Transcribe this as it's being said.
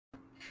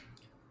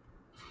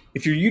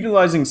If you're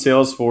utilizing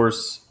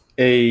Salesforce,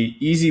 a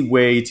easy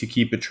way to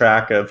keep a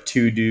track of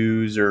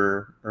to-dos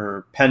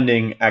or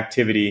pending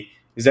activity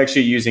is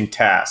actually using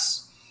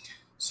tasks.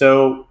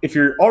 So if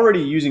you're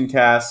already using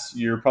tasks,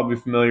 you're probably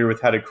familiar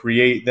with how to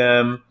create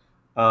them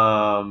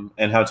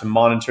and how to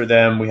monitor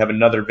them. We have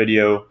another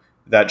video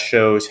that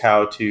shows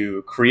how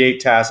to create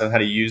tasks and how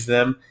to use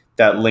them.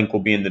 That link will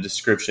be in the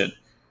description.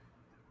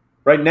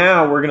 Right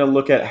now, we're going to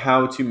look at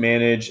how to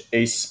manage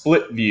a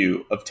split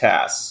view of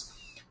tasks.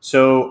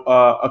 So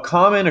a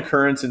common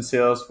occurrence in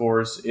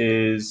Salesforce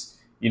is,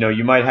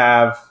 you might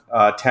have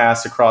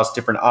tasks across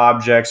different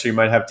objects, or you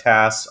might have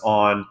tasks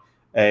on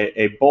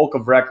a bulk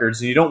of records,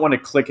 and you don't want to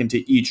click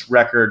into each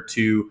record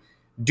to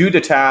do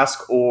the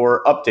task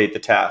or update the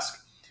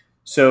task.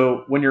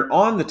 So when you're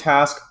on the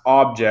task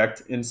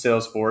object in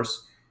Salesforce,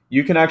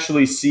 you can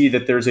actually see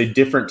that there's a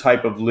different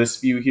type of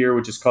list view here,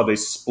 which is called a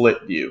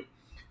split view.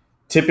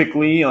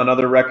 Typically, on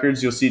other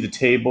records, you'll see the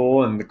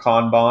table and the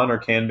Kanban or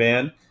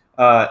Kanban.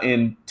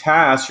 In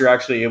tasks, you're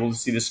actually able to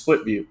see the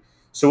split view.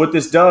 So what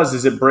this does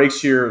is it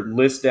breaks your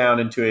list down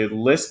into a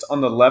list on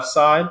the left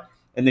side,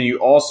 and then you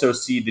also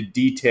see the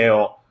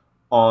detail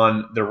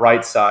on the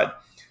right side.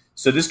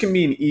 So this can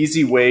be an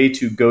easy way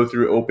to go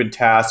through open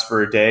tasks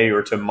for a day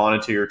or to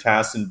monitor your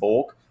tasks in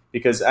bulk,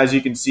 because as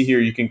you can see here,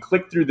 you can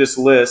click through this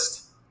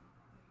list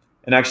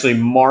and actually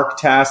mark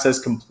tasks as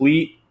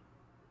complete,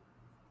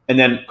 and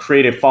then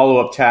create a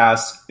follow-up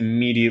task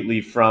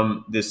immediately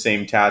from this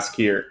same task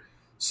here.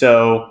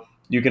 So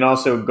you can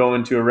also go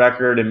into a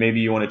record and maybe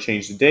you want to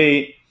change the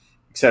date,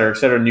 et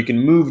cetera, and you can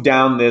move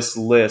down this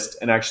list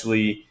and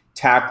actually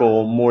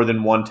tackle more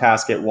than one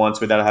task at once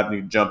without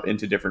having to jump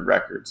into different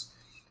records.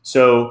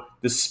 So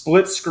the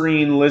split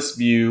screen list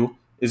view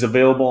is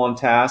available on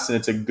tasks, and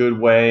it's a good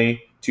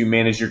way to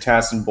manage your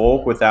tasks in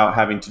bulk without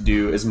having to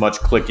do as much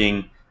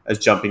clicking as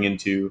jumping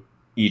into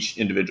each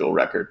individual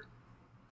record.